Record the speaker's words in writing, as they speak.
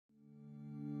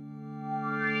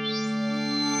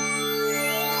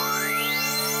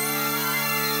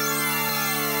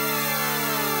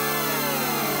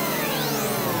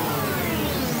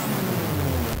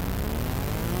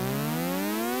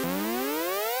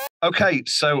Okay,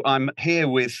 so I'm here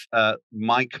with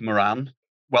Mike Moran.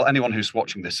 Well, anyone who's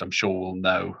watching this, I'm sure, will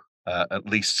know at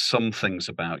least some things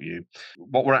about you.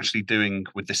 What we're actually doing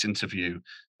with this interview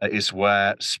is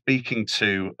we're speaking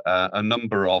to a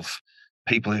number of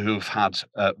people who have had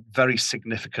very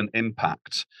significant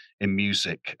impact in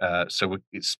music.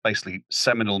 It's basically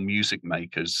seminal music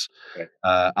makers, Okay.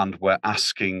 and we're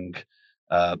asking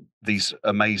these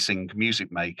amazing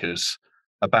music makers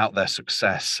about their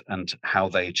success and how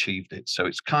they achieved it. So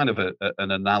it's kind of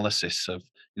an analysis of,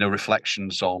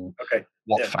 reflections on Okay.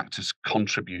 what Yeah. factors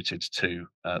contributed to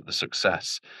the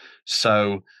success.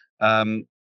 So,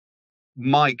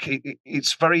 Mike,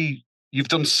 you've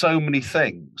done so many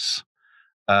things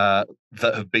that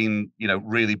have been,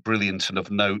 really brilliant and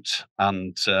of note,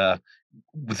 and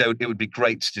it would be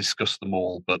great to discuss them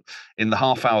all. But in the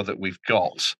half hour that we've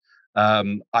got,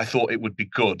 I thought it would be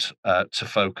good to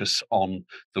focus on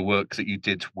the work that you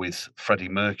did with Freddie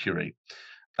Mercury.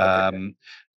 Okay.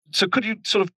 So could you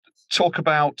sort of talk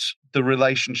about the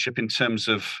relationship in terms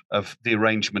of the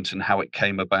arrangement and how it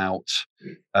came about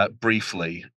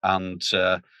briefly, and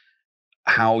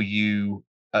how you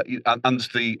and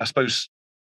the, I suppose,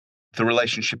 the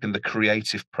relationship in the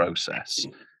creative process,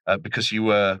 because you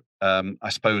were, I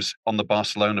suppose, on the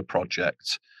Barcelona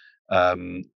project.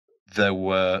 There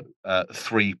were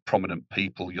three prominent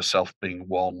people, yourself being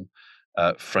one,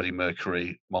 Freddie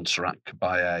Mercury, Montserrat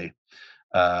Caballé,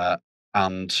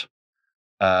 and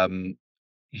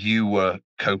you were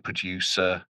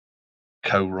co-producer,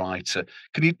 co-writer.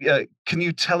 Can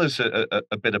you tell us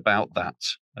a bit about that,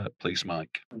 please,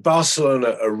 Mike?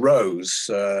 Barcelona arose,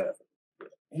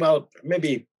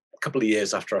 maybe a couple of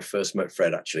years after I first met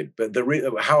Fred, actually. But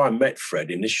how I met Fred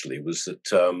initially was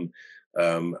that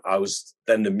I was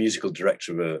then the musical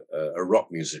director of a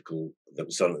rock musical that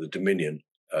was on at the Dominion.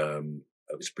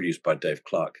 It was produced by Dave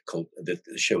Clark. The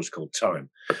show was called Time.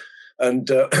 And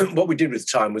what we did with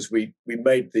Time was we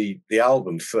made the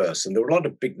album first, and there were a lot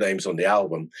of big names on the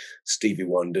album: Stevie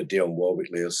Wonder, Dionne Warwick,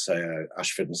 Leo Sayer,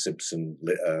 Ashford and Simpson.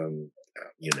 There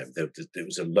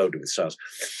was a load of stars,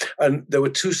 and there were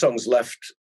two songs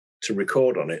left to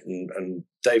record on it. And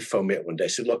Dave phoned me up one day,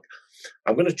 said, "Look,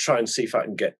 I'm going to try and see if I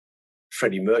can get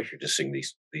Freddie Mercury to sing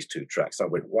these two tracks." I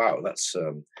went, "Wow, that's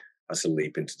a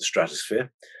leap into the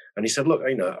stratosphere." And he said, "Look,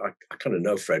 I kind of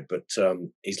know Fred, but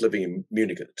he's living in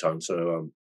Munich at the time, so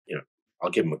I'll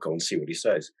give him a call and see what he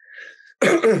says."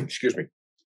 Excuse me.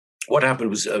 What happened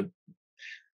was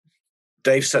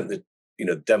Dave sent the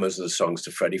demos of the songs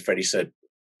to Freddie. Freddie said,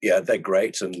 "Yeah, they're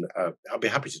great, and I'll be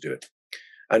happy to do it."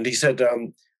 And he said,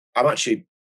 "I'm actually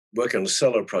working on a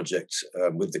solo project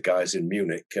with the guys in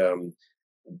Munich. Can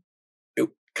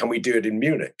we do it in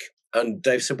Munich?" And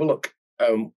Dave said, "Well, look,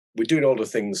 we're doing all the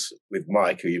things with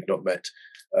Mike, who you've not met,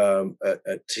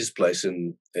 at his place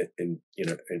in the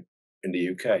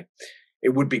UK. It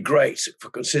would be great for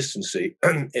consistency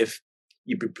if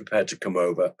you'd be prepared to come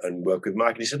over and work with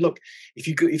Mike." And he said, "Look, if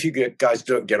you guys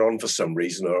don't get on for some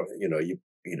reason, or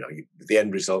the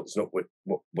end result is not what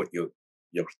you're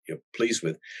pleased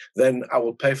with, then I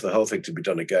will pay for the whole thing to be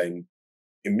done again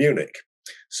in Munich."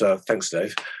 So thanks,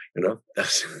 Dave.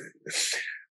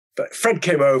 But Fred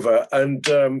came over, and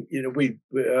the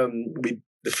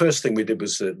first thing we did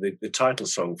was the title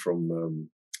song from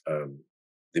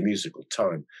the musical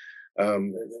Time. A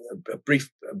brief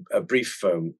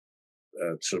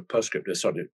sort of postscript that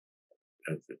started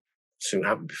soon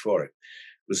happened before it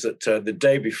was that the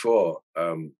day before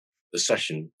the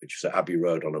session, which was at Abbey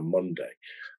Road on a Monday,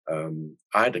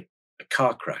 I had a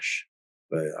car crash.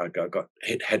 I got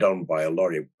hit head on by a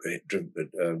lorry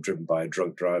driven by a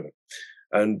drunk driver.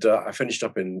 And I finished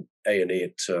up in A&E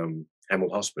at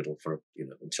Hemel Hospital for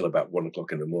until about 1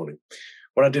 o'clock in the morning.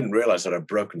 What I didn't realize that I'd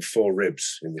broken 4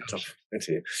 ribs in the top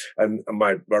here, and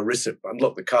my wrist. And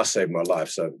look, the car saved my life,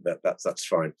 so that's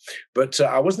fine. But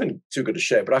I wasn't in too good a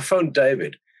shape. But I phoned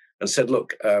David and said,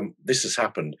 "Look, this has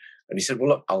happened." And he said, "Well,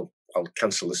 look, I'll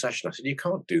cancel the session." I said, "You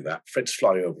can't do that. Fred's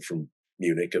flying over from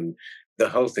Munich, and the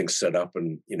whole thing's set up,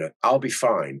 and I'll be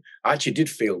fine." I actually did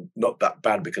feel not that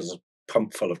bad because I was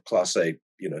pumped full of Class A,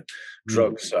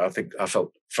 drugs. So I think I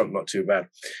felt not too bad.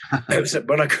 So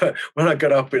when I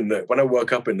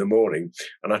woke up in the morning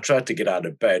and I tried to get out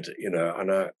of bed,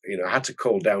 and I had to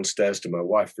call downstairs to my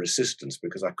wife for assistance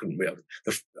because I couldn't.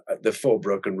 The 4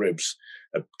 broken ribs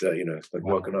had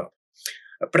woken up.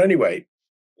 But anyway,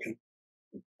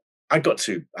 I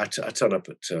turn up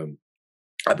at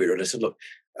Abbey Road. I said, "Look,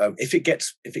 if it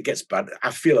gets bad,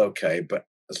 I feel okay, but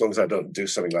as long as I don't do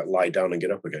something like lie down and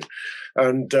get up again,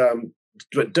 and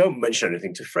but don't mention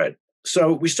anything to Fred."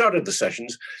 So we started the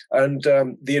sessions, and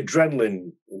the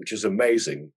adrenaline, which was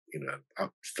amazing,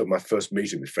 for my first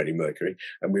meeting with Freddie Mercury,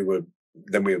 and we were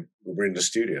in the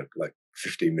studio like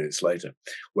 15 minutes later,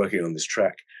 working on this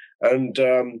track. And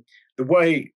the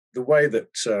way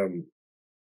that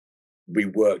we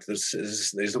worked, there's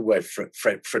the way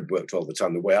Fred worked all the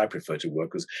time. The way I prefer to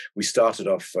work was we started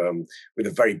off with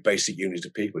a very basic unit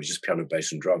of people, just piano,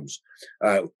 bass, and drums.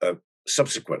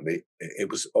 Subsequently, it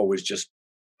was always just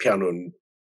piano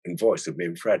and voice of me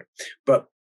and Fred.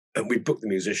 And we booked the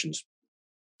musicians.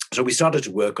 So we started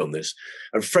to work on this,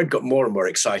 and Fred got more and more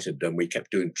excited, and we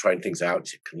kept trying things out. He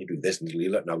said, "Can you do this?" And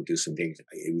now we'll do something.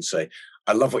 He would say,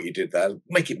 "I love what you did there.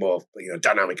 Make it more,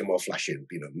 dynamic and more flashy,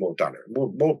 more dynamic,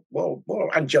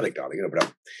 more angelic, darling."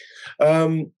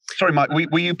 Sorry, Mike,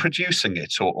 were you producing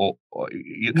it, or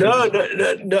you? No.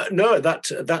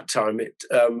 That time,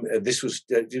 this was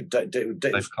David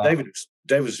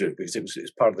was doing it because it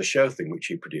was part of the show thing which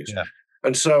he produced. Yeah.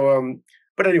 And so,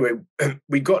 but anyway,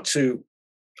 we got to.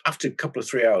 After a couple of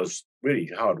 3 hours, really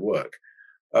hard work,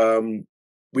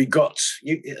 we got,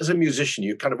 as a musician,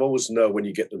 you kind of always know when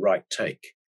you get the right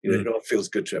take. It all feels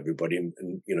good to everybody.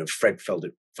 And Fred felt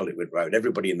it went right.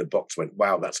 Everybody in the box went,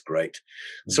 "Wow, that's great."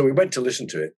 So we went to listen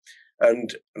to it.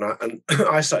 And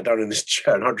I sat down in this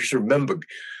chair, and I just remember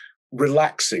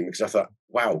relaxing because I thought,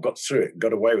 wow, got through it,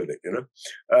 got away with it,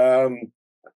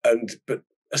 But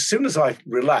as soon as I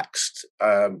relaxed,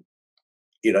 I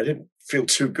didn't feel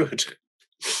too good.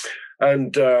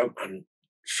 And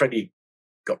Freddie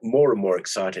got more and more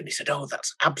excited. He said, "Oh,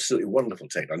 that's absolutely wonderful,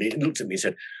 Tate." And he looked at me and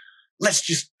said, "Let's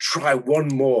just try one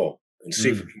more and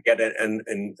see if we can get it,"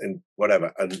 and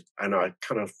whatever. And I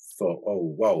kind of thought,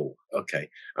 "Oh, whoa, okay."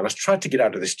 And I tried to get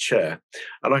out of this chair,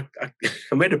 and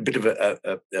I made a bit of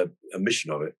a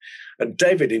mission of it. And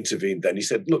David intervened then. He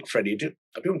said, "Look, Freddie,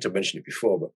 I don't want to mention it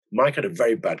before, but Mike had a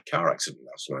very bad car accident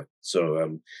last night.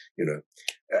 So,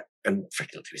 and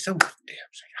Freddie looked at me and said, "Oh, dear,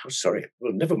 I'm sorry.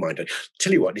 Well, never mind. I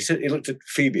tell you what," he said. He looked at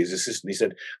Phoebe, his assistant. He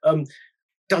said,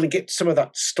 "Darling, get some of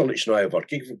that Stolichnaya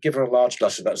vodka. Give her a large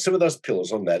glass of that. Some of those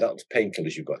pills on there, that's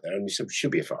painkillers you've got there." And he said, "She'll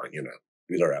be fine,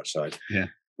 with her outside." Yeah.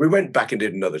 We went back and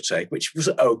did another take, which was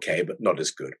okay, but not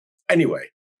as good. Anyway,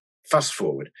 fast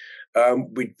forward.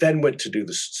 We then went to do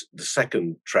the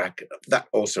second track. That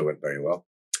also went very well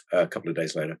a couple of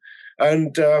days later.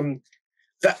 And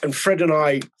Fred and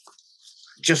I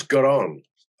just got on.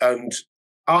 And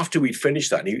after we'd finished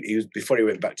that, and before he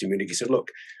went back to Munich, he said,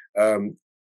 "Look,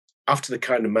 after the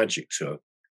Kind of Magic tour,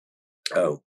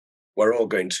 we're all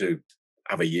going to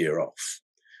have a year off.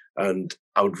 And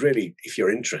I would really, if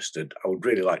you're interested, I would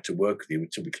really like to work with you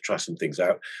until we could try some things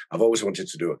out. I've always wanted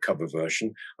to do a cover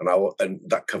version, and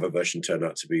that cover version turned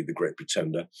out to be The Great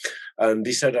Pretender." And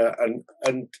he said,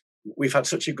 and we've had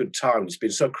such a good time. It's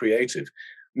been so creative.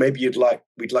 Maybe we'd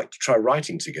like to try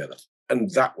writing together.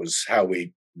 And that was how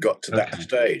we got to that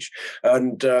stage.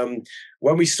 And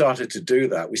when we started to do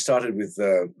that, we started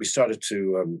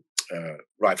to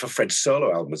write for Fred's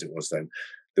solo album, as it was then.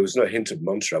 There was no hint of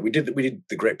Montserrat. We did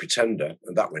The Great Pretender,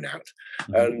 and that went out.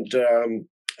 Mm-hmm.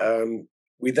 And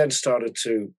we then started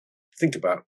to think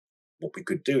about what we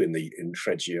could do in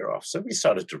Fred's year off. So we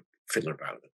started to fiddle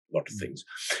about a lot of things.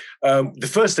 The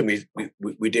first thing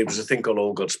we did was a thing called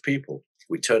All God's People.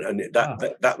 We turned, and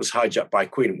that was hijacked by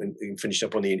Queen and finished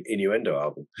up on the Innuendo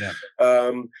album. Yeah.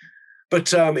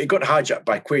 But it got hijacked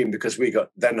by Queen because we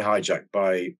got then hijacked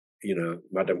by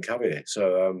Madame Caballé.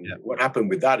 So what happened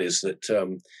with that is that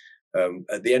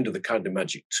at the end of the Kind of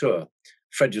Magic tour,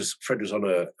 Fred was on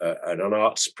an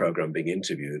arts program being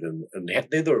interviewed, and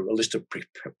they were a list of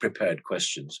prepared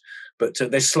questions, but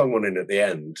they slung one in at the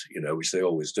end, which they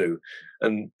always do,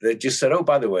 and they just said, "Oh,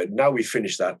 by the way, now we've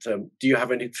finished that, do you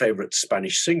have any favorite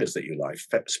Spanish singers that you like,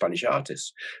 Spanish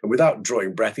artists?" And without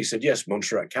drawing breath, he said, "Yes,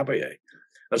 Montserrat Caballé."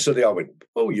 And so they all went,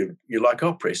 "Oh, you like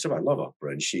opera?" He said, "I love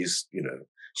opera," and she's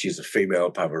a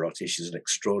female Pavarotti. She's an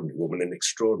extraordinary woman, an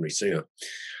extraordinary singer.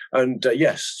 And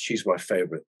yes, she's my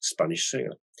favorite Spanish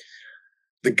singer.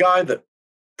 The guy that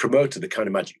promoted the Kind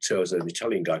of Magic tour is an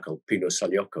Italian guy called Pino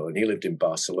Saliocco, and he lived in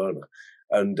Barcelona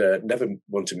and never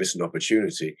wanted to miss an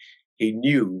opportunity. He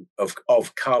knew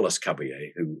of Carlos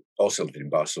Caballé, who also lived in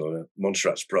Barcelona,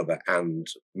 Montserrat's brother and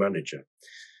manager.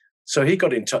 So he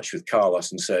got in touch with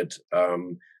Carlos and said,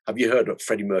 "Have you heard what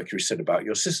Freddie Mercury said about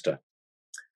your sister?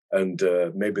 And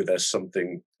maybe there's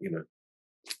something,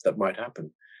 that might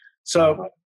happen."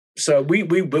 So we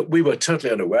were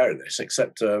totally unaware of this,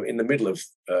 except in the middle of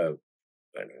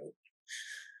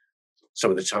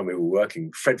some of the time we were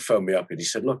working, Fred phoned me up and he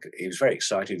said, "Look," he was very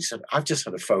excited. He said, "I've just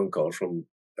had a phone call from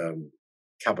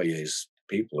Caballé's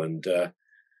people, and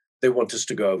they want us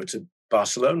to go over to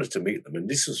Barcelona to meet them." And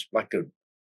this was like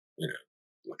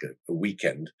like a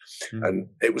weekend. Mm. And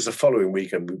it was the following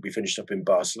weekend we finished up in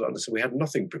Barcelona, so we had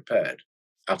nothing prepared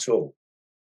at all,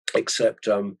 except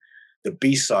the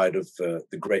B-side of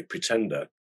the Great Pretender.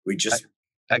 We just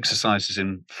Exercises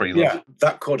in Free Love. Yeah,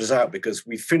 that caught us out because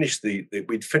we'd finished the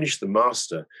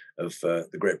master of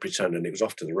the Great Pretender, and it was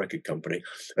off to the record company.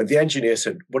 And the engineer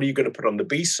said, "What are you going to put on the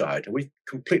B-side?" And we'd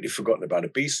completely forgotten about a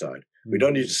B-side. We'd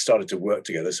only just started to work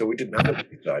together, so we didn't have a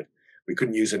B-side. We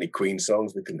couldn't use any Queen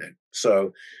songs. We couldn't.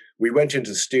 So we went into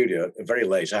the studio at a very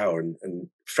late hour, and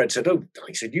Fred said, "Oh,"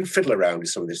 he said, "you fiddle around with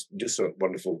some of this just so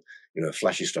wonderful,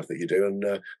 flashy stuff that you do,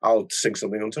 and I'll sing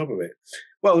something on top of it."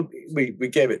 Well, we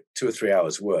gave it 2 or 3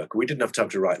 hours work. We didn't have time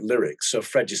to write lyrics, so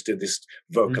Fred just did this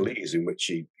vocalese in which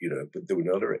he, but there were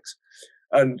no lyrics.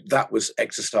 And that was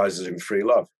Exercises in Free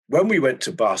Love. When we went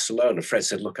to Barcelona, Fred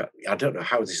said, "Look, I don't know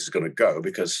how this is going to go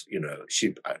because,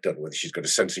 I don't know whether she's got a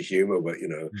sense of humor, but,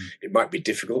 it might be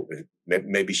difficult.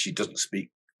 Maybe she doesn't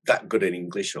speak that good in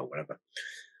English or whatever."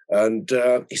 And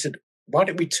he said, "Why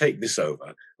don't we take this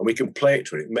over and we can play it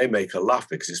to her? It may make her laugh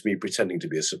because it's me pretending to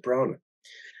be a soprano."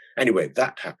 Anyway,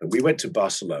 that happened. We went to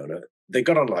Barcelona. They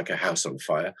got on like a house on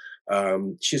fire.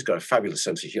 She's got a fabulous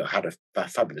sense of humor, had a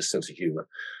fabulous sense of humor.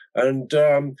 And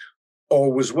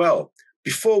all was well.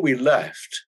 Before we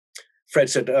left, Fred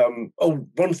said,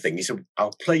 one thing. He said,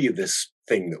 "I'll play you this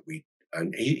thing that we..."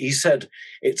 And he said,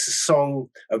 "It's a song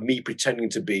of me pretending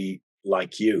to be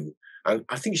like you." And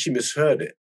I think she misheard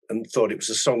it and thought it was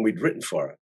a song we'd written for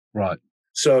her. Right.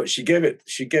 So she gave it,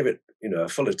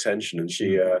 full attention. And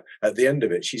she, at the end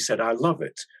of it, she said, "I love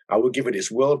it. I will give it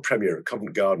its world premiere at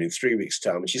Covent Garden in 3 weeks'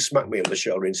 time." And she smacked me on the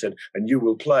shoulder and said, "And you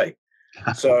will play."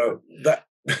 So that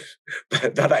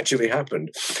actually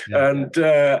happened. Yeah. And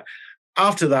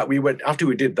after that, after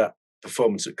we did that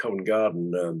performance at Covent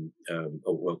Garden,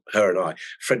 her and I,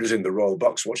 Fred was in the royal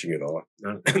box watching it all.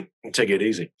 Take it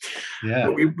easy. Yeah.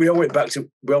 But we all went back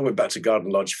to Garden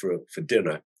Lodge for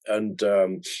dinner, and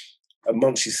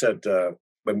Monty said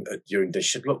during this,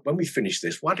 she said, "Look, when we finish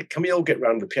this, can we all get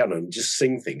round the piano and just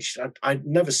sing things?" She said, "I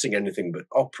never sing anything but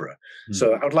opera,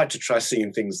 so I'd like to try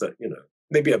singing things that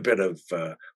maybe a bit of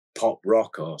pop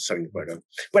rock or something like that."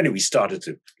 When we started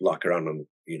to lark around on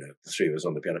the three of us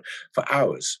on the piano for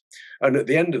hours, and at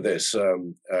the end of this,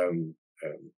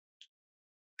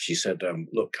 she said,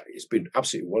 "Look, it's been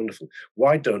absolutely wonderful.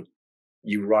 Why don't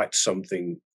you write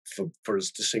something for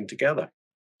us to sing together?"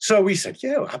 So we said,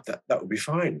 "Yeah, we'll have that. That would be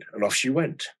fine." And off she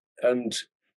went. And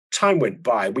time went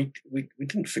by. We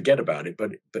didn't forget about it,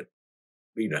 but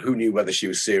who knew whether she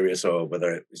was serious or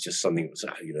whether it was just something that was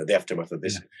the aftermath of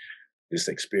this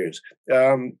experience.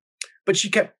 But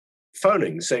she kept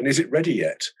phoning, saying, "Is it ready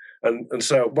yet?" And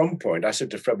so at one point, I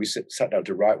said to Fred, we sat down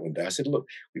to write one day. I said, "Look,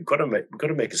 we've got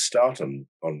to make a start on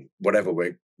whatever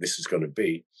way this is going to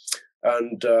be."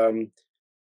 And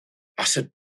he said,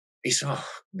 "Oh,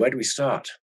 where do we start?"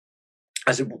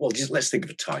 I said, "Well, let's think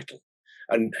of a title."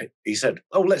 And he said,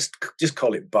 "Oh, let's just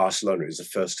call it Barcelona. It was the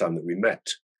first time that we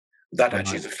met." That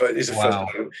actually is the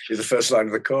first line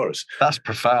of the chorus. That's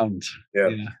profound. Yeah.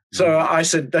 So I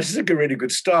said, "This is a really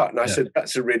good start." And I said,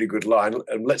 "That's a really good line.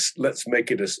 And let's make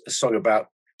it a song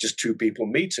about just two people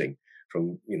meeting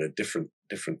from different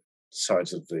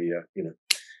sides of the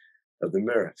of the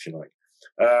mirror, if you like."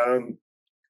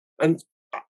 And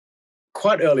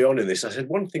quite early on in this, I said,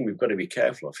 one thing we've got to be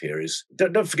careful of here is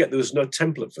don't forget there was no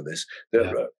template for this.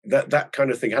 That kind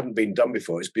of thing hadn't been done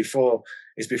before. It's before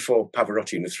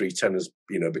Pavarotti and the Three Tenors,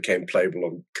 became playable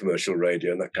on commercial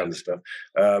radio and that kind of stuff.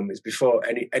 It's before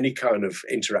any kind of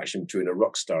interaction between a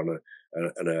rock star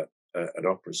and an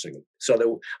opera singer.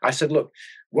 So I said, look,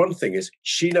 one thing is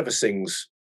she never sings,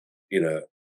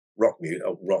 rock music,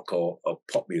 or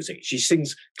pop music. She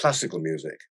sings classical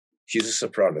music. She's a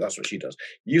soprano. That's what she does.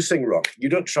 You sing rock. You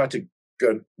don't try to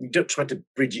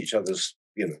bridge each other's,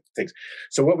 things.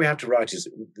 So what we have to write is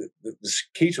the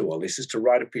key to all this is to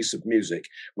write a piece of music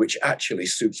which actually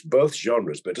suits both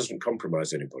genres, but doesn't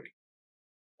compromise anybody.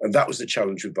 And that was the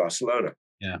challenge with Barcelona.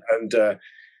 Yeah. And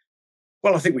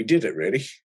I think we did it really.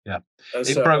 Yeah.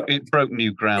 It broke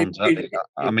new ground.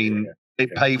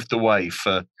 It paved the way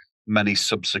for many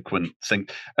subsequent things.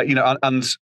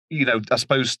 I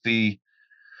suppose the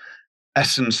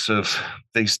essence of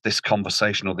this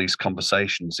conversation or these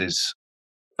conversations is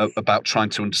about trying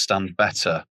to understand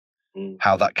better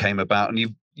how that came about,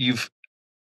 and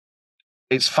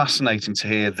it's fascinating to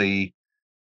hear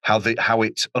how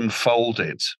it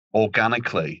unfolded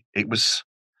organically. It was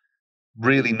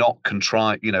really not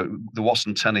contrived. There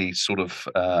wasn't any sort of.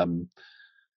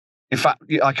 In fact,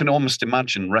 I can almost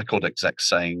imagine record execs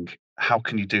saying, "How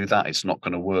can you do that? It's not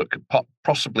going to work."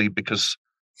 Possibly because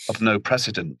of no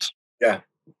precedent. Yeah.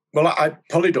 Well,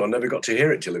 Polydor never got to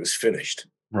hear it till it was finished.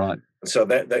 Right. So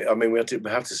I mean, we have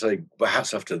to say, well,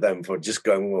 hats off to them for just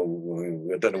going,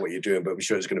 well, I don't know what you're doing, but we're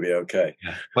sure it's going to be okay.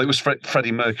 Yeah. Well, it was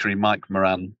Freddie Mercury, Mike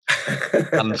Moran,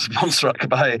 and Montserrat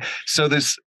Caballé. So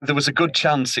there was a good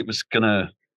chance it was going to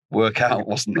work out,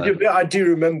 wasn't there? Yeah, I do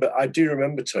remember,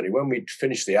 Tony, when we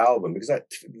finished the album, because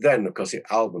then, of course, the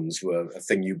albums were a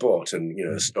thing you bought, and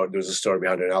there was a story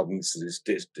behind an album. It's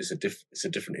a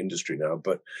different industry now,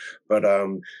 but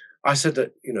I said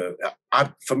that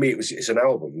for me it's an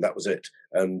album. That was it,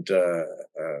 and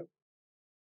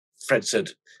Fred said,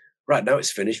 "Right, now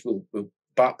it's finished. We'll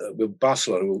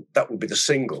Barcelona. That will be the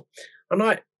single." And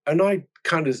I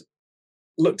kind of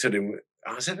looked at him.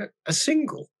 I said, "A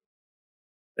single?"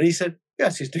 And he said,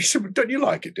 "Yes." He said, "Don't you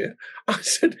like it, dear?" I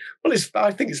said, "Well,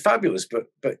 I think it's fabulous, but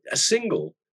a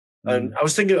single." And I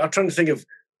was trying to think of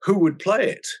who would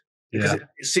play it, because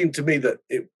it seemed to me that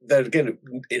it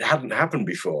hadn't happened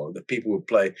before, that people would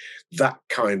play that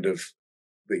kind of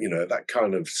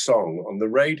song on the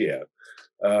radio.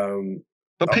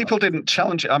 But people didn't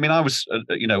challenge it. I mean, I was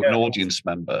an audience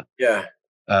member. Yeah.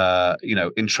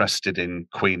 Interested in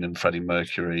Queen and Freddie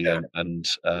Mercury, and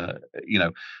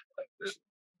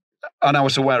I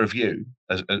was aware of you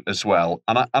as well.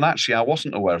 And actually, I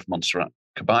wasn't aware of Montserrat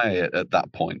Caballé at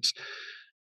that point,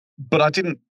 but I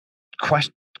didn't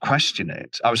question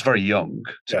it. I was very young,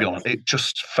 to be honest. It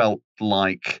just felt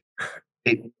like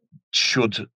it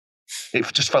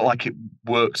just felt like it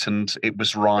worked and it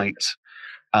was right.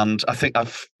 And I think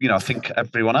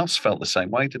everyone else felt the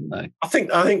same way, didn't they? I think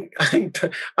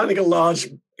a large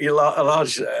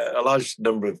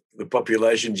number of the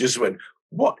population just went,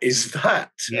 "What is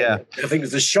that?" Yeah, I think it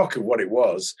was the shock of what it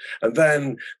was, and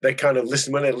then they kind of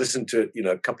listened. When they listened to it,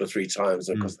 a couple of 3 times,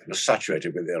 of course, they were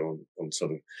saturated with it on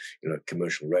sort of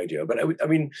commercial radio. But I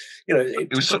mean, it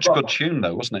was such a good tune,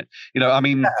 though, wasn't it? Yeah.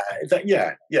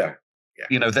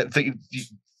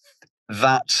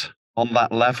 That on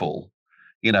that level.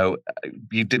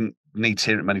 You didn't need to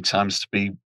hear it many times to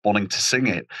be wanting to sing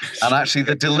it. And actually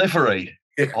the delivery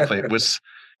of it was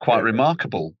quite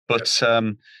remarkable. But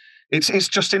it's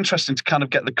just interesting to kind of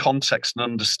get the context and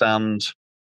understand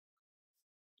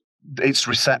its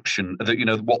reception, that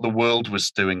what the world was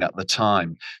doing at the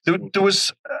time. There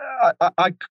was,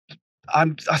 I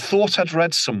thought I'd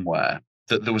read somewhere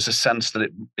that there was a sense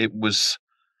that it was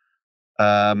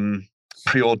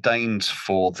preordained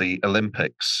for the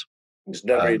Olympics. It was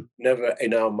never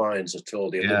in our minds at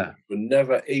all. The Olympics were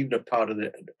never even a part of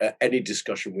any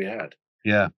discussion we had.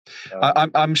 Yeah,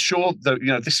 I'm sure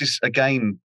that this is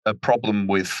again a problem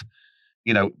with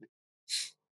the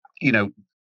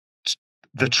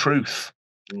truth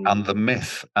and the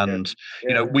myth, and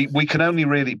we can only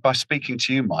really, by speaking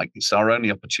to you, Mike, it's our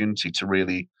only opportunity to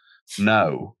really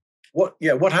know.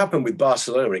 What happened with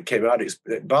Barcelona?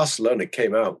 Barcelona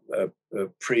came out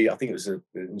pre. I think it was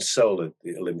in Seoul at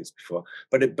the Olympics before,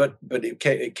 but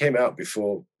it came out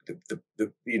before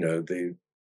the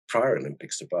prior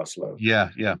Olympics to Barcelona.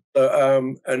 Yeah.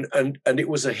 So, and it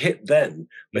was a hit then.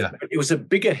 But it was a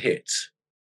bigger hit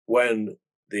when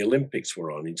the Olympics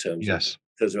were on in terms of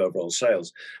overall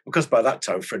sales, because by that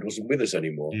time Fred wasn't with us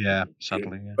anymore. Yeah,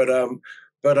 sadly. Yeah.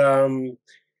 But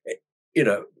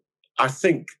I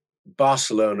think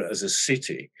Barcelona as a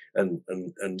city and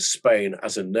Spain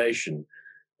as a nation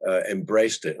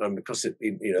embraced it, and because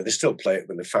they still play it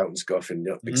when the fountains go off in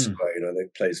the big square. They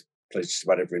play just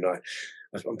about every night.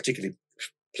 I'm particularly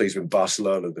pleased when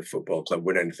Barcelona, the football club,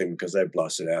 win anything, because they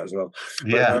blasted it out as well.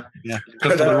 Good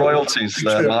for the royalties,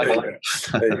 Michael. There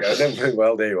you go. Never,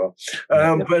 well, there you are.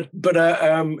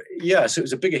 So it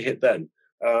was a bigger hit then.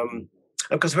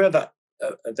 Because we had that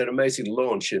amazing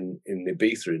launch in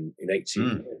Ibiza in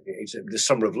 18, the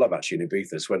Summer of Love, actually, in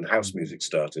Ibiza. It's when house music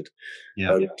started.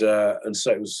 And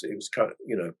so it was kind of,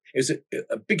 it was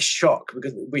a big shock,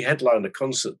 because we headlined a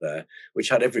concert there which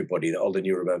had everybody, all the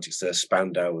New Romantics there,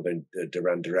 Spandau, then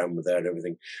Duran Duran were there and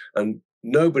everything, and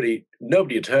nobody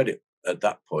had heard it at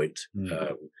that point.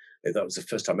 That was the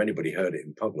first time anybody heard it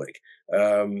in public,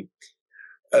 and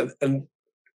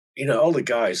all the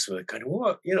guys were kind of,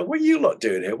 what are you lot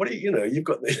doing here? What are you've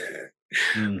got this.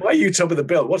 Why are you top of the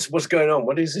bill? What's going on?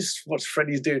 What is this? What's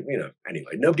Freddie's doing?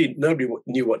 Anyway, nobody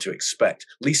knew what to expect.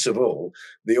 Least of all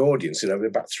the audience. There were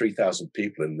about 3,000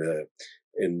 people in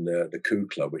the Coup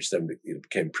Club, which then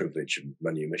became Privilege and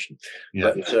Manumission.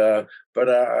 But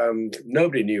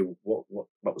nobody knew what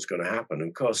was going to happen. And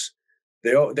of course,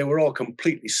 they were all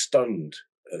completely stunned.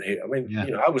 I mean,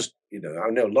 I was, I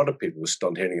know a lot of people were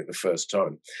stunned hearing it the first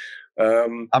time.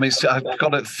 I've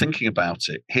got it thinking about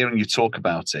it, hearing you talk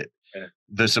about it.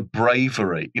 There's a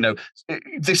bravery,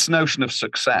 this notion of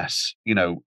success,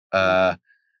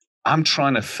 I'm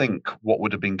trying to think what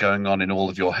would have been going on in all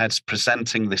of your heads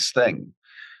presenting this thing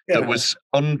that was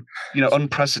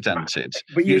unprecedented.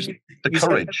 But the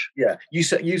courage.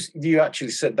 You actually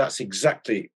said that's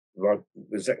exactly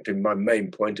my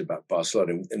main point about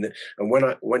Barcelona. And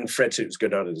when Fred said it was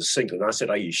going out as a single, and I said,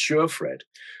 "Are you sure, Fred?"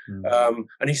 And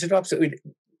he said, "Absolutely."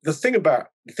 The thing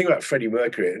about Freddie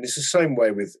Mercury, and it's the same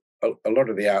way with a lot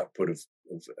of the output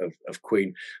of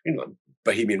Queen.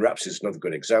 Bohemian Rhapsody is another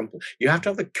good example. You have to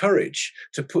have the courage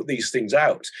to put these things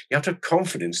out. You have to have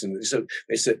confidence in it.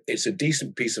 It's a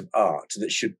decent piece of art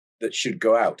that should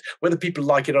go out, whether people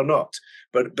like it or not.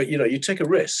 But you take a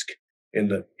risk in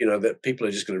that that people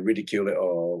are just going to ridicule it,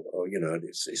 or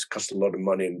it's cost a lot of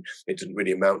money and it didn't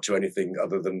really amount to anything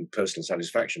other than personal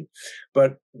satisfaction.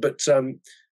 But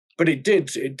it did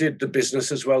the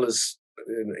business as well as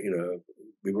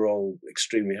we were all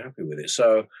extremely happy with it.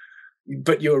 So,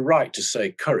 but you're right to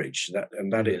say courage.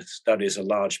 That is a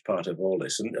large part of all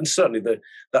this, and certainly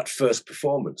that first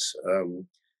performance, and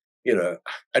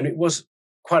it was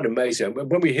quite amazing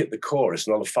when we hit the chorus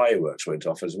and all the fireworks went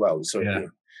off as well. So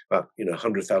about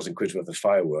 100,000 quid worth of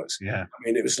fireworks. Yeah, I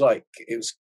mean, it was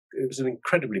an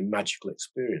incredibly magical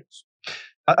experience.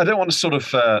 I don't want to sort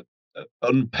of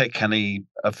unpick any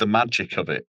of the magic of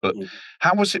it, but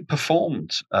how was it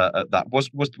performed at that?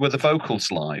 Were the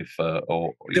vocals live,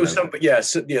 or there was some?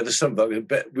 There's some vocals,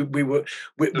 but we were.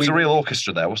 There was a real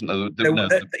orchestra there, wasn't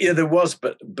there? There was,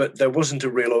 but there wasn't a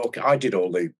real orchestra. I did all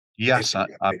the. Yes, I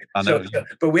know.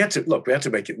 But we had to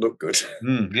make it look good.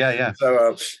 Yeah.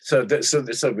 So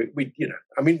we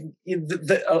I mean,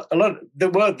 a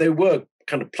lot. They were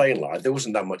kind of playing live. There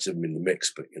wasn't that much of them in the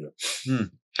mix, but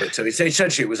So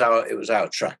essentially, it was our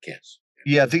track. Yes.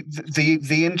 Yeah.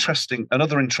 The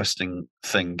another interesting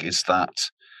thing is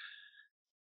that,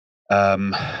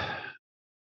 in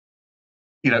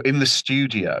the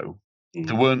studio,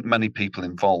 there weren't many people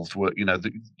involved.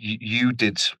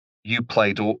 You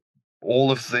played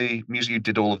all of the music. You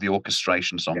did all of the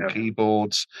orchestrations on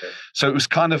keyboards. So it was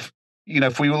kind of,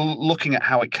 if we were looking at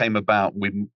how it came about,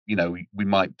 we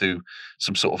might do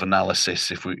some sort of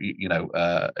analysis if we,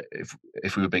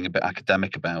 if we were being a bit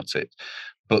academic about it.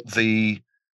 But the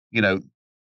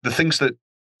things that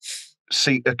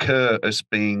occur as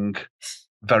being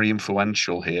very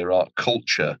influential here are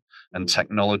culture and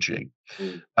technology,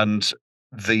 and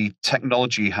the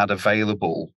technology you had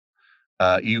available.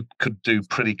 You could do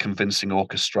pretty convincing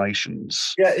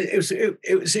orchestrations. Yeah, it was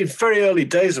in very early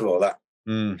days of all that.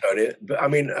 But I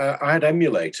mean, I had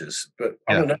emulators, but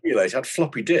on an emulator, I had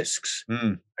floppy disks,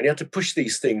 and you had to push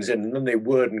these things in, and then they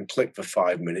whirred and clicked for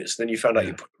 5 minutes. Then you found out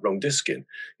you put the wrong disc in,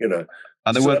 And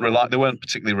they weren't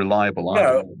particularly reliable.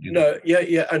 No,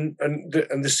 and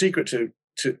the secret to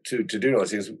doing all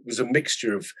these things was a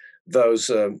mixture of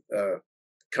those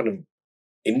kind of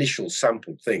initial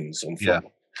sampled things on flop.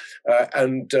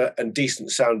 And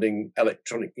decent sounding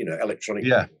electronic.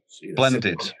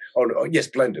 Blended. Yes,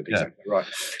 blended. Exactly right.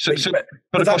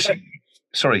 But of course,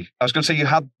 sorry, I was going to say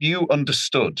you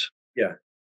understood.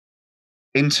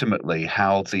 Intimately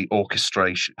how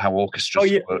orchestras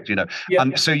worked.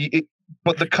 And so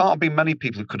but there can't be many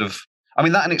people who could have. I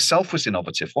mean, that in itself was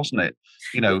innovative, wasn't it?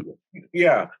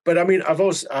 Yeah, but I mean, I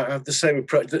have the same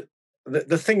approach.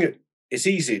 The thing that it's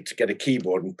easy to get a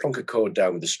keyboard and plonk a chord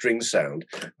down with a string sound,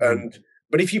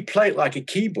 but if you play it like a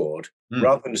keyboard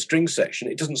rather than a string section,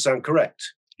 it doesn't sound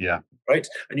correct. Yeah. Right?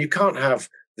 And you can't have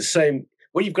the same.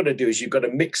 What you've got to do is you've got to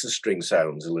mix the string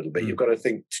sounds a little bit. You've got to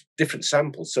think different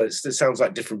samples, so it sounds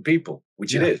like different people,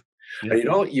 which it is. Yeah.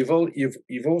 And you've also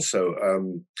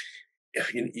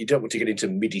you don't want to get into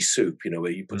MIDI soup,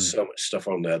 where you put so much stuff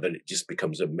on there that it just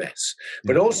becomes a mess.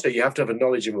 But also you have to have a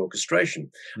knowledge of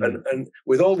orchestration. And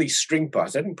with all these string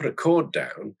parts, I didn't put a chord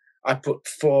down. I put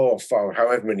 4 or 5,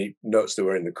 however many notes there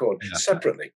were in the chord,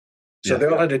 separately. So they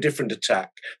all had a different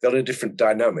attack, they all had a different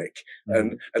dynamic,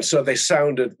 and so they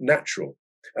sounded natural.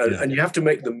 And you have to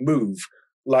make them move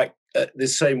like the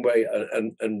same way.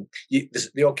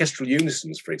 The orchestral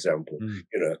unisons, for example,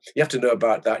 you have to know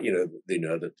about that. That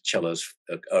the cellos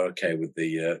are okay with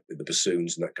the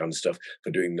bassoons and that kind of stuff for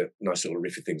doing the nice little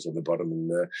riffy things on the bottom,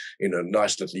 and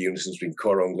nice little unisons between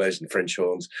cor anglais and French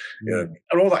horns, and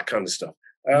all that kind of stuff.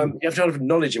 You have to have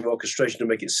knowledge of orchestration to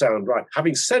make it sound right.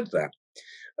 Having said that,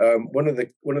 one of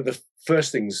the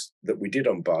first things that we did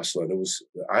on Barcelona was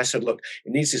I said, look,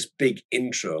 it needs this big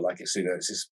intro, like it's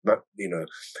this,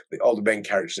 all the main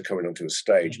characters are coming onto a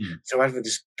stage. So I had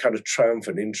this kind of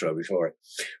triumphant intro before it,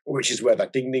 which is where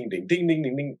that ding ding ding ding ding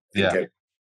ding ding. Yeah.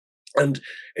 And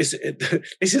this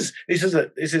is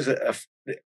a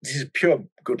pure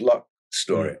good luck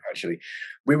story. Actually,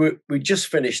 we just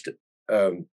finished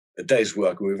a day's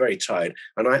work, and we were very tired.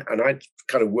 And I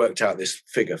kind of worked out this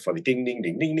figure, funny, ding, ding,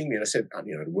 ding, ding, ding. And I said,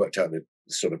 worked out the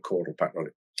sort of chordal pattern on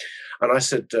it. And I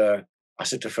said to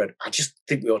Fred, I just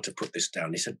think we ought to put this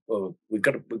down. He said, well, we've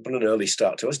got an early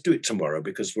start, so let's do it tomorrow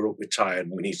because we're tired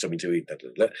and we need something to eat.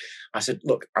 I said,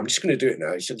 look, I'm just going to do it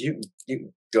now. He said, you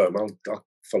can go home, I'll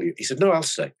follow you. He said, no, I'll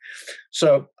stay.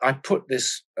 So I put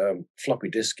this floppy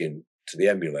disk in to the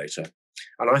emulator,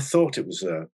 and I thought it was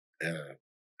a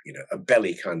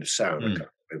belly kind of sound. I can't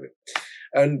remember it.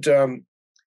 And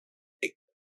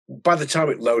by the time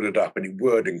it loaded up and it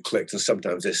whirred and clicked, and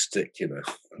sometimes they stick,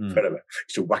 whatever,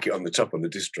 to whack it on the top on the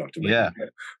disc drive to make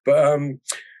it. But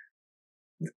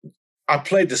I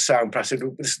played the sound. I said,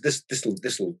 this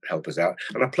will help us out.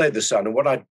 And I played the sound, and what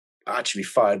I actually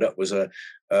fired up was a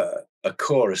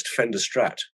chorused Fender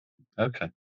Strat. Okay.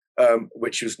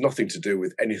 Which was nothing to do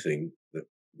with anything that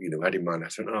I had in mind. I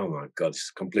said, oh my God,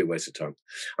 it's a complete waste of time.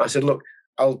 I said, look,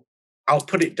 I'll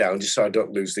put it down just so I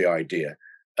don't lose the idea.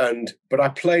 But I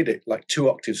played it like 2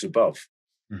 octaves above.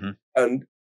 Mm-hmm. And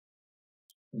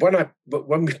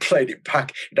when we played it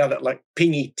back, it had that like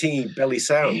pingy, tingy belly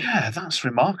sound. Yeah, that's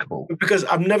remarkable. Because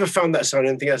I've never found that sound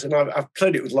anything else. And I've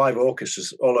played it with live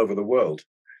orchestras all over the world.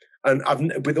 And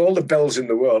with all the bells in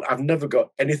the world, I've never got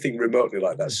anything remotely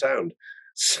like that sound.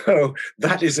 So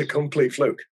that is a complete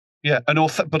fluke. Yeah,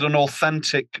 but an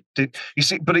authentic. You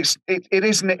see, but it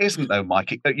isn't though,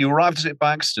 Mike. You arrived at it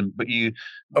by accident, but you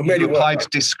applied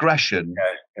discretion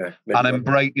and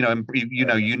embrace.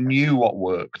 You knew what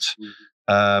worked.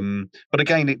 But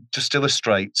again, it just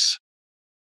illustrates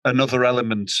another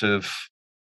element of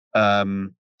not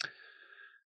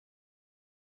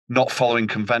following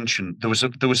convention. There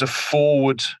was a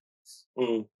forward.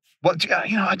 Well,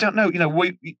 I don't know.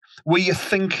 Were you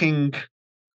thinking?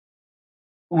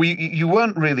 You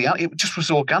weren't really. It just was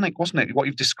organic, wasn't it? What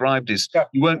you've described is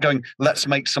you weren't going, let's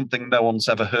make something no one's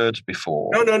ever heard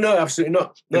before. No, absolutely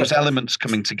not. No. There was elements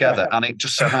coming together, and it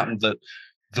just so happened that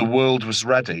the world was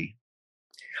ready.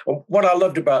 What I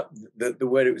loved about the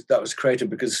way that was created,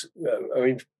 because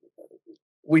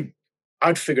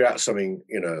I'd figure out something,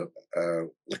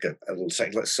 like a little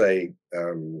section, let's say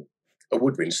a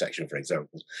woodwind section, for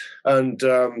example, and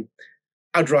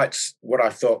I'd write what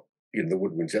I thought. The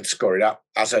woodwinds, I'd score it out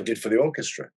as I did for the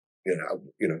orchestra. I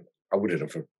would have done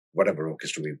for whatever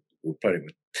orchestra we were playing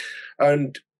with,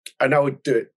 and I would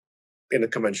do it in a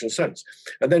conventional sense.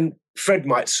 And then Fred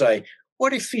might say,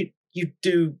 "What if you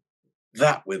do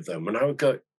that with them?" And I would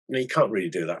go, "No, you can't really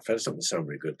do that, Fred. It doesn't sound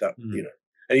very good." That and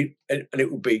it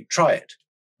would be try it,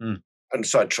 and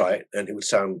so I'd try it, and it would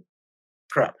sound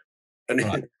crap, and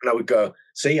I would go,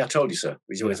 "See, I told you so."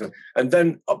 And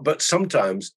then, but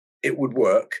sometimes it would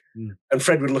work, and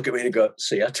Fred would look at me and go,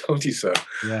 "See, I told you so."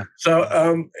 Yeah. So,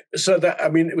 that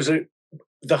it was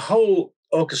the whole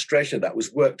orchestration of that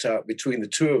was worked out between the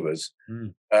two of us,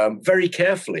 very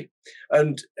carefully,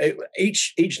 and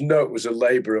each note was a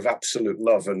labour of absolute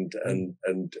love and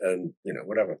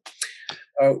whatever,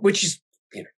 which is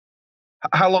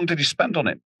How long did you spend on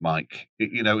it, Mike?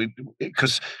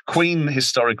 Because Queen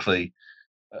historically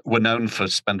were known for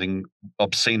spending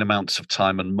obscene amounts of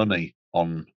time and money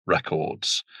on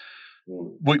records.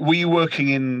 Were you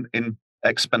working in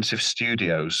expensive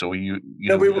studios, or were you?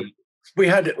 No, we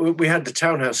had the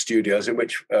townhouse studios in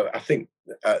which I think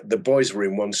the boys were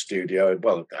in one studio.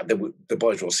 Well, the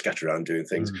boys were all scattered around doing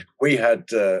things. We had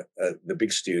the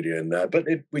big studio in there, but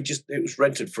it was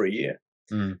rented for a year.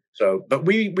 So, but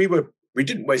we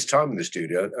didn't waste time in the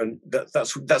studio, and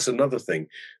that's another thing.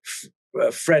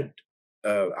 Fred.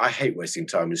 I hate wasting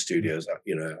time in studios.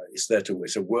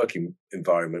 It's a working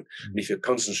environment, and if your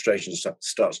concentration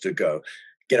starts to go,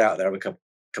 get out there, have a cup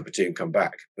of tea, and come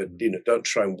back. But don't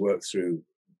try and work through.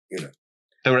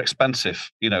 They were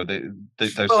expensive.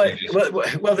 Those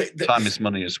time is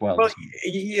money as well.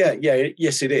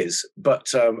 Yes, it is.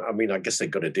 But I guess they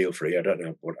got a deal for it. I don't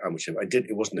know how much I did.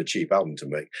 It wasn't a cheap album to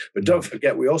make. But don't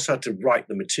forget, we also had to write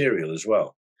the material as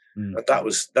well. And that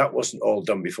wasn't all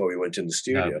done before we went in the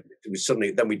studio. No. It was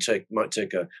suddenly, then might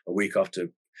take a week off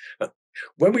to.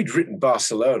 When we'd written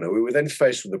Barcelona, we were then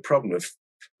faced with the problem of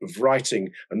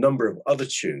writing a number of other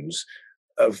tunes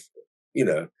of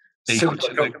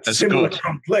similar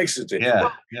complexity.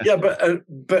 But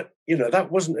that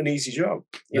wasn't an easy job.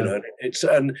 It's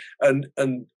and a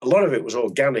lot of it was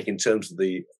organic in terms of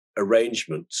the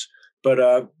arrangements.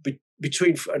 But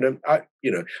between I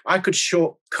could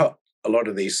shortcut a lot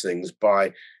of these things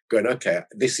by going, okay,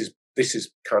 this is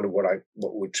kind of what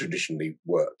would traditionally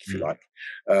work, if you like,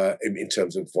 in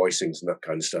terms of voicings and that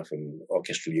kind of stuff, and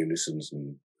orchestral unisons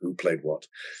and who played what,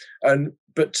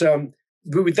 but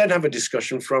we would then have a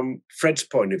discussion from Fred's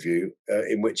point of view,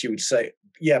 in which he would say,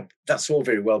 yeah, that's all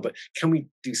very well, but can we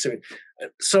do something?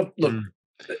 So look,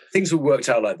 things were worked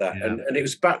out like that. And it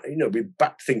was back, we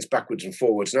backed things backwards and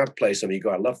forwards, and I'd play something, you go,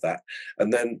 I love that.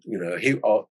 And then,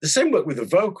 the same work with the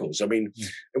vocals. I mean,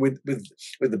 with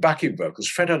the backing vocals,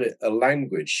 Fred had a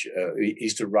language. He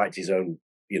used to write his own,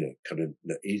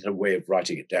 he's a way of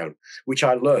writing it down, which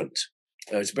I learnt.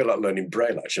 It's a bit like learning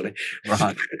Braille, actually.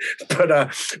 Right.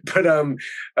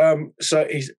 So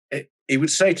he would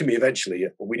say to me eventually,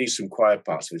 we need some choir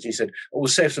parts of it. And he said, we'll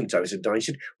save some time. He said,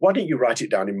 why don't you write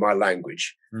it down in my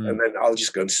language? And then I'll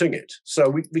just go and sing it. So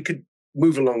we could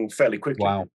move along fairly quickly.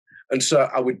 Wow. And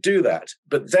so I would do that.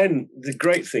 But then the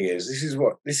great thing is,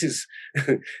 this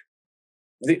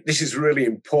is really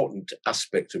important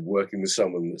aspect of working with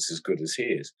someone that's as good as he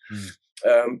is,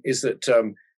 is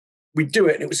that we'd do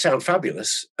it and it would sound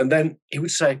fabulous. And then he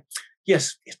would say,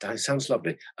 yes, that sounds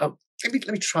lovely. Let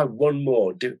me try one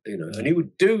more, and he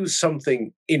would do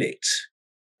something in it,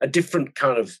 a different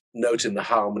kind of note in the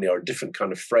harmony or a different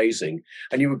kind of phrasing.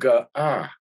 And you would go,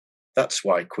 that's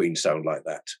why Queen sound like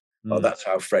that. Or that's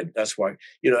how that's why,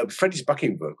 Freddie's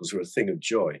backing vocals were a thing of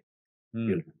joy,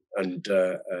 and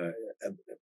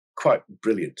quite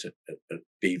brilliant at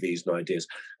BVs and ideas.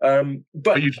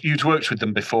 But you'd worked with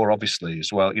them before, obviously,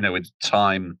 as well, with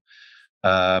time.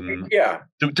 There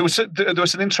was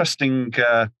an interesting,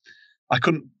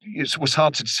 it was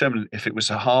hard to determine if it was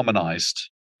a harmonized,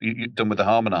 you'd done with a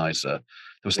harmonizer. There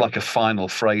was like a final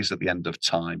phrase at the end of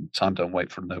Time Don't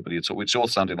Wait for Nobody at All, which all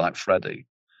sounded like Freddie.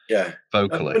 Yeah.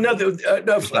 Vocally.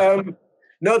 There's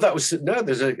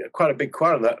quite a big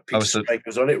choir on that. Peter Sprake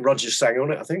was on it. Roger sang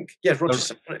on it, I think. Yeah, Roger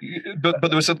sang on it. But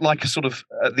there was like a sort of,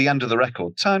 at the end of the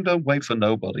record, Time Don't Wait for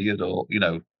Nobody at All,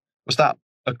 was that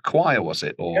a choir, was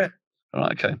it? Or, yeah.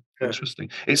 Right, okay. Yeah. Interesting.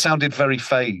 It sounded very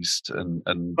phased and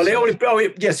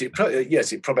yes, it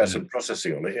probably had some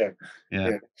processing on it.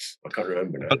 Yeah. I can't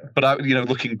remember now. But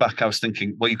looking back, I was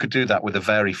thinking, well, you could do that with a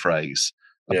vary phrase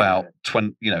about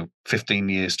 20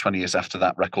 years after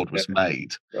that record was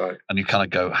made, right? And you kind of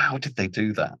go, how did they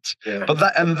do that? Yeah. But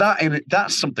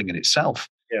that's something in itself.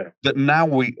 Yeah. That now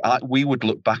we would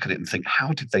look back at it and think,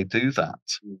 how did they do that?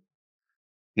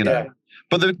 Yeah.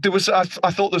 But there was, I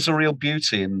thought there was a real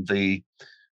beauty in the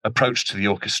approach to the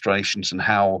orchestrations and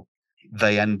how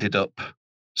they ended up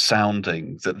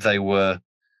sounding, that they were,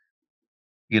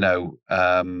 it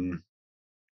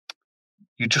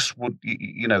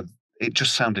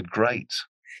just sounded great.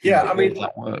 Yeah, I mean,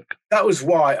 that work. That was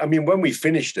why. I mean, when we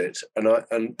finished it, and I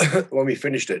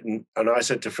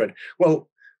said to Fred, "Well,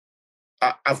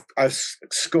 I've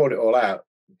scored it all out.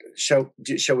 Shall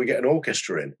we get an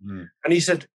orchestra in?" And he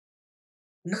said,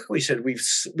 "No." He said,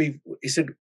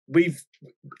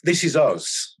 this is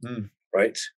us,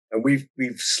 right? And we've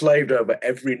slaved over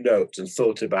every note and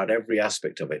thought about every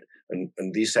aspect of it and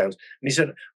these sounds." And he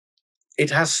said, "It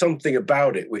has something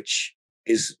about it which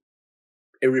is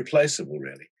irreplaceable,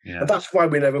 really." Yeah. And that's why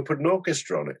we never put an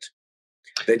orchestra on it.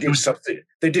 They did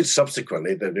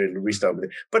subsequently. They did restart with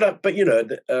it, but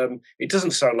it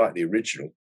doesn't sound like the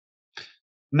original.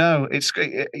 No, is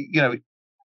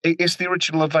the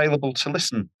original available to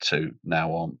listen to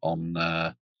now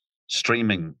on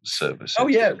streaming services? Oh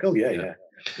yeah.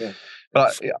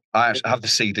 But I actually have the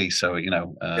CD, so it's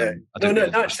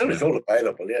all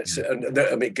available. Yes, and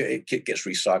it gets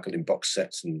recycled in box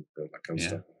sets and that kind of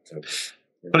stuff. So, yeah.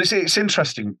 But it's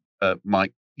interesting,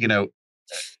 Mike.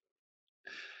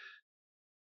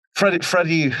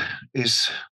 Freddie is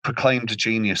proclaimed a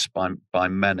genius by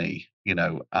many,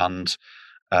 and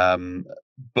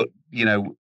but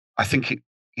I think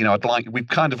we've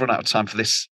kind of run out of time for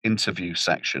this interview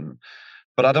section,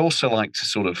 but I'd also like to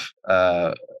sort of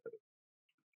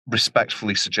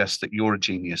respectfully suggest that you're a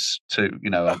genius too,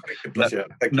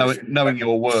 knowing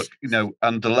your work,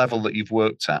 and the level that you've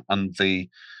worked at and the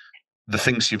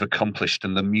things you've accomplished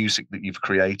and the music that you've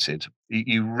created.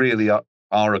 You really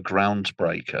are a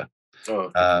groundbreaker.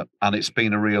 And it's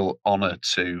been a real honor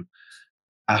to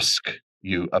ask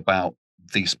you about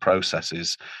these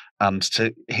processes and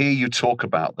to hear you talk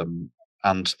about them,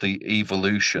 and the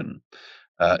evolution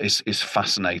is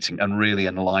fascinating and really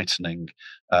enlightening.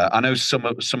 I know some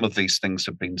of these things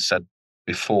have been said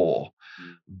before,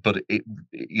 but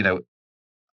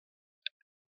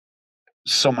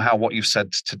somehow what you've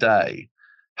said today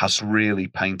has really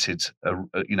painted a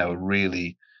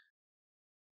really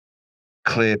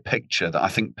clear picture that I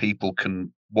think people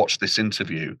can watch this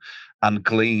interview and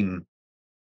glean,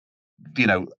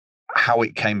 how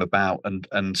it came about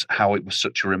and how it was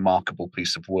such a remarkable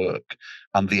piece of work,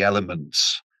 and the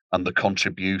elements and the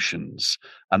contributions,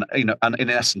 and and in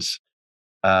essence,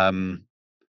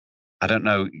 I don't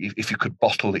know if you could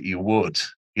bottle it, you would,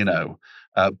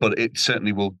 but it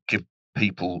certainly will give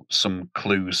people some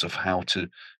clues of how to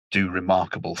do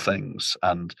remarkable things.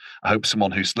 And I hope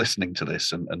someone who's listening to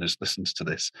this and has listened to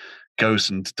this goes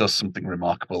and does something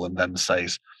remarkable and then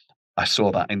says, I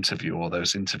saw that interview or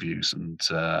those interviews, and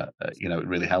it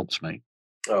really helped me.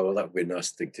 Oh, well, that would be a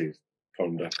nice thing to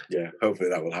ponder. Yeah, hopefully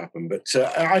that will happen. But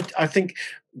I think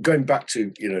going back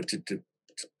to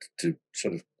to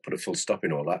sort of put a full stop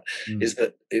in all that is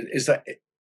that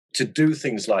to do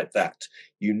things like that,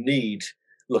 you need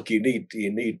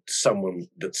someone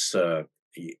that's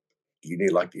you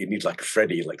need like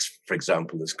Freddie, like, for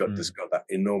example, that's got that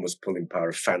enormous pulling power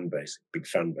of big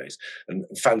fan base, and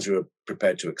fans who are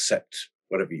prepared to accept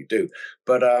whatever you do.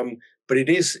 But it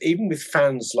is, even with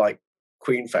fans like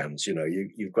Queen fans,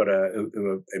 you've got who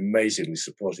are amazingly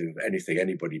supportive of anything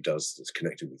anybody does that's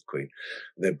connected with Queen.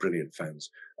 They're brilliant fans.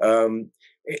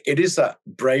 It is that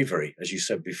bravery, as you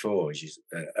said before.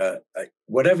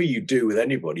 Whatever you do with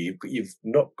anybody, you've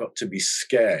not got to be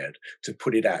scared to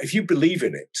put it out. If you believe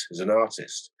in it as an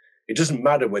artist, it doesn't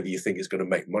matter whether you think it's going to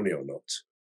make money or not.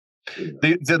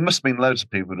 There must have been loads of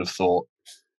people who have thought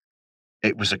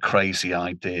it was a crazy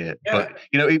idea, Yeah.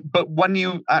 but when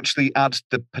you actually add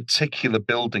the particular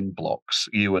building blocks,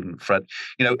 you and Fred,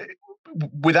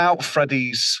 without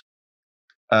Freddie's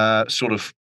sort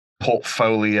of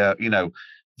portfolio,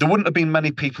 there wouldn't have been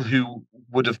many people who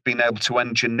would have been able to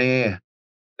engineer,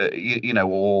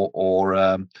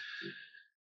 or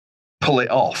pull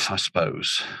it off, I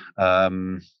suppose.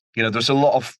 There's a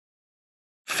lot of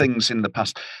things in the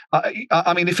past.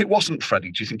 I mean, if it wasn't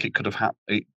Freddie, do you think it could have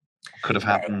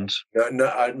happened? No,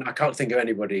 I can't think of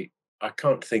anybody.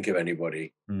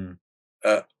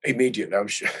 Immediately. I'm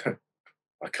sure.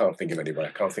 I can't think of anybody.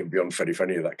 I can't think beyond Freddie for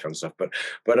any of that kind of stuff. But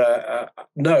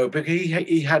no, because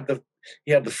he had the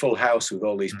full house with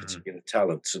all these particular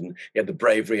talents, and he had the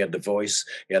bravery, he had the voice,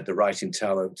 he had the writing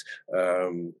talent,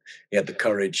 he had the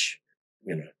courage.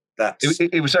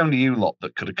 It was only you lot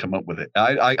that could have come up with it.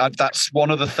 I that's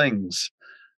one of the things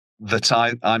that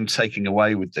I'm taking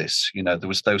away with this. There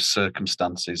was those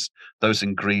circumstances, those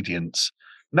ingredients.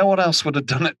 No one else would have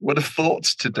done it, would have thought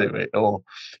to do it, or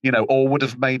would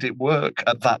have made it work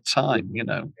at that time.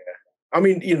 Yeah. I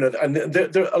mean,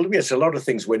 and yes, a lot of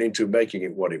things went into making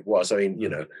it what it was. I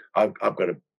mean, I've got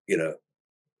a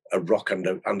rock and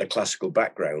a classical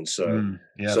background, so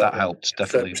that helps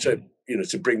definitely. So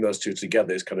to bring those two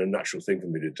together is kind of a natural thing for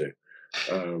me to do.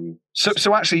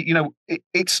 So actually,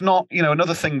 it's not.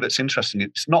 Another thing that's interesting.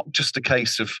 It's not just a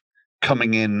case of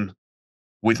coming in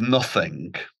with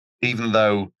nothing. Even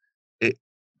though it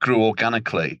grew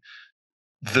organically,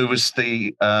 there was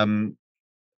the, Carl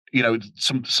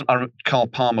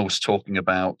Palmer was talking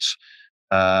about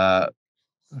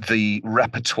the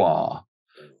repertoire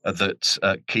that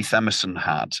Keith Emerson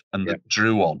had and that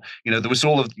drew on. There was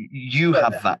all of, you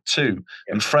had that too,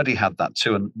 and Freddie had that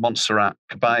too, and Montserrat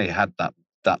Caballé had that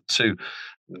too.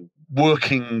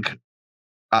 Working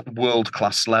at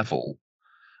world-class level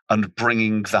and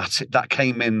bringing that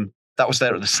came in. That was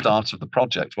there at the start of the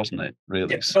project, wasn't it?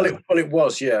 Really? Yeah. So. Well, it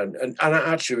was, yeah, and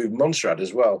actually with Montserrat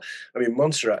as well. I mean,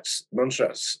 Montserrat's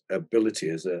ability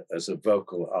as a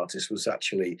vocal artist was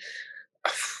actually,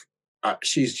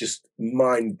 she's just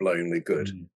mind-blowingly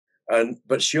good.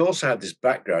 But she also had this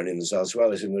background as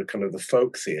well as in the kind of the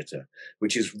folk theatre,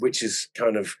 which is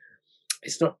kind of,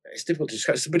 it's difficult to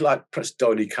describe. It's a bit like perhaps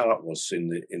Doily Carte was in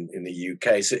the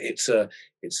UK. So it's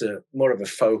a more of a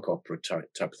folk opera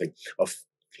type of thing, of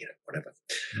whatever.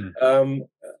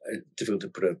 Difficult to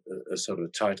put a sort of a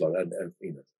title on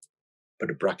it, put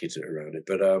a bracket around it.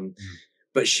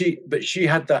 But she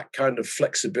had that kind of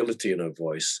flexibility in her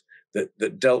voice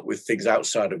that dealt with things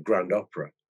outside of grand opera,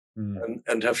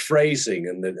 and her phrasing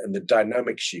and the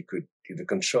dynamics the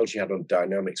control she had on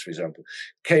dynamics, for example,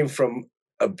 came from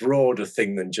a broader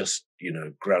thing than just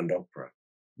grand opera.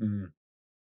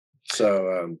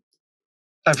 So.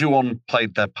 Everyone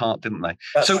played their part, didn't they?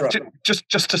 That's so right. just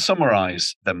to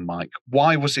summarise then, Mike,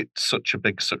 why was it such a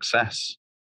big success,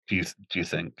 do you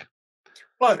think?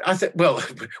 Well, I think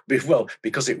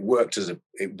because it worked as an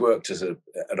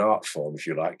art form, if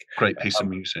you like. Great piece of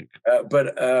music.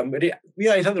 But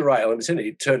it had the right elements in it.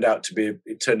 It turned out to be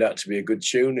a good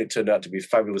tune. It turned out to be a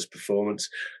fabulous performance,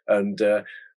 and the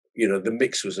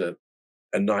mix was a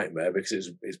nightmare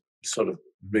because it's sort of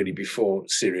really before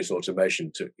serious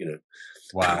automation to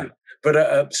Wow.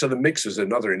 But so the mix was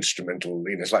another instrumental.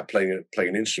 It's like playing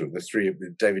an instrument. The three of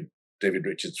David David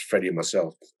Richards, Freddie, and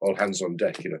myself, all hands on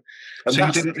deck, And so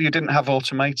you didn't have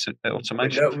automation? No,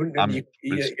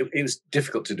 it was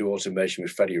difficult to do automation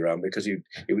with Freddie around because he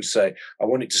would say, "I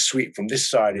want it to sweep from this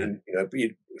side." And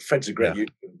Fred's a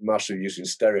great master of using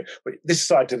stereo, but this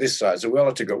side to this side, so we all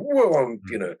had to go. Whoa,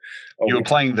 You were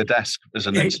playing the desk as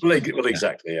an instrument. Well,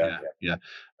 exactly, yeah.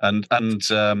 And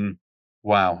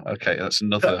wow, okay, that's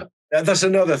another. That's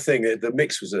another thing. The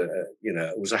mix was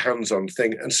was a hands-on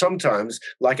thing, and sometimes,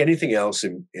 like anything else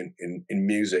in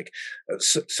music,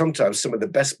 sometimes some of the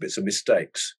best bits are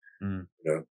mistakes.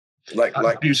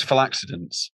 Like beautiful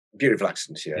accidents. Beautiful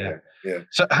accidents, yeah.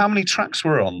 So, how many tracks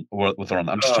were on?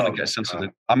 I'm just trying to get a sense of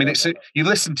it. I mean, you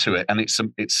listen to it, and it's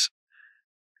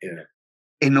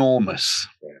enormous.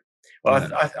 Yeah. Well,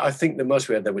 I think the most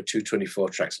we had there were 224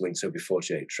 tracks linked, so it'd be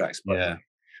 48 tracks. But I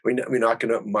mean, I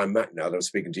can open my Mac now that I'm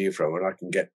speaking to you from, and I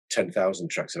can get 10,000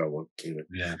 tracks that I want.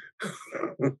 Yeah.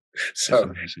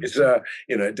 So it's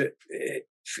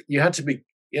you had to be.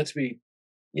 It's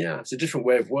a different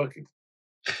way of working.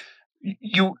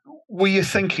 Were you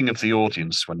thinking of the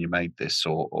audience when you made this,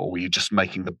 or were you just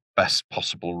making the best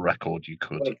possible record you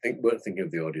could? Weren't thinking of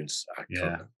the audience. I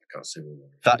can't say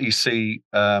that. You see,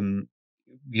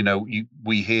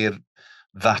 we hear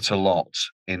that a lot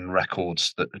in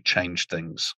records that change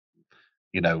things.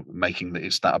 Making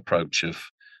it's that approach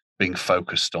of being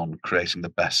focused on creating the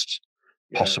best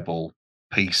possible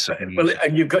piece of music. Well,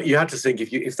 and you had to think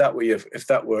if that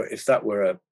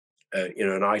were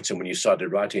an item when you started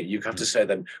writing it, you have to say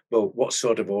then, well, what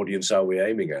sort of audience are we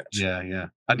aiming at? Yeah.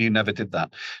 And you never did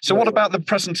that. So what about the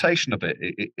presentation of it,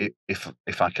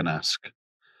 if I can ask?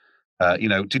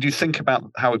 Did you think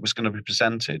about how it was going to be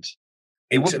presented?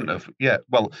 It wouldn't have. Yeah.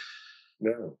 Well,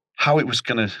 no. How it was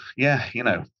going to,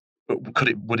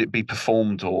 would it be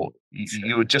performed, or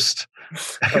you were just?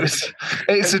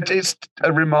 It's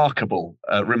a remarkable,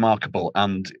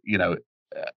 and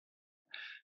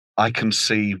I can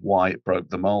see why it broke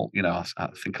the mold. I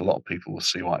think a lot of people will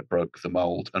see why it broke the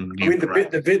mold. And I mean,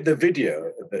 the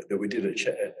video that we did at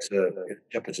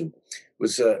Shepperton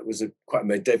was quite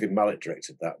amazing. David Mallet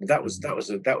directed that. That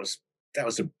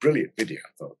was a brilliant video.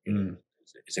 I thought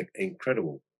it's an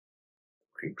incredible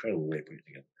way of putting it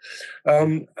together.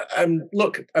 And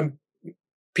look,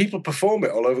 people perform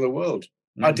it all over the world.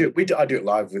 I do it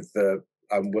live with.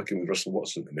 I'm working with Russell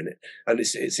Watson at the minute, and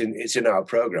it's in our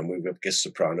program. We've got guest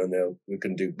soprano, and we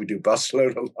do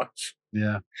Barcelona live.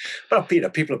 Yeah, but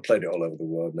people have played it all over the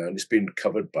world now, and it's been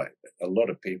covered by a lot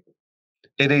of people.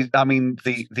 It is. I mean,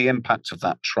 the impact of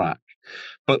that track,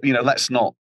 but let's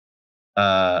not.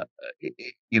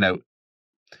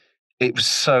 It was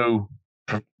so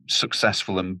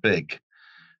successful and big.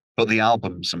 But the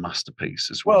album's a masterpiece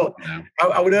as well.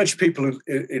 I would urge people who,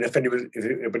 if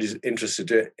anybody's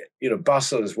interested,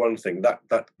 Barcelona is one thing that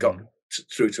got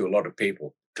through to a lot of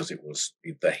people because it was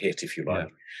the hit, if you like.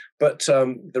 Yeah. But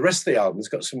the rest of the album's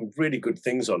got some really good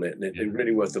things on it, and it's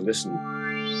really worth a listen.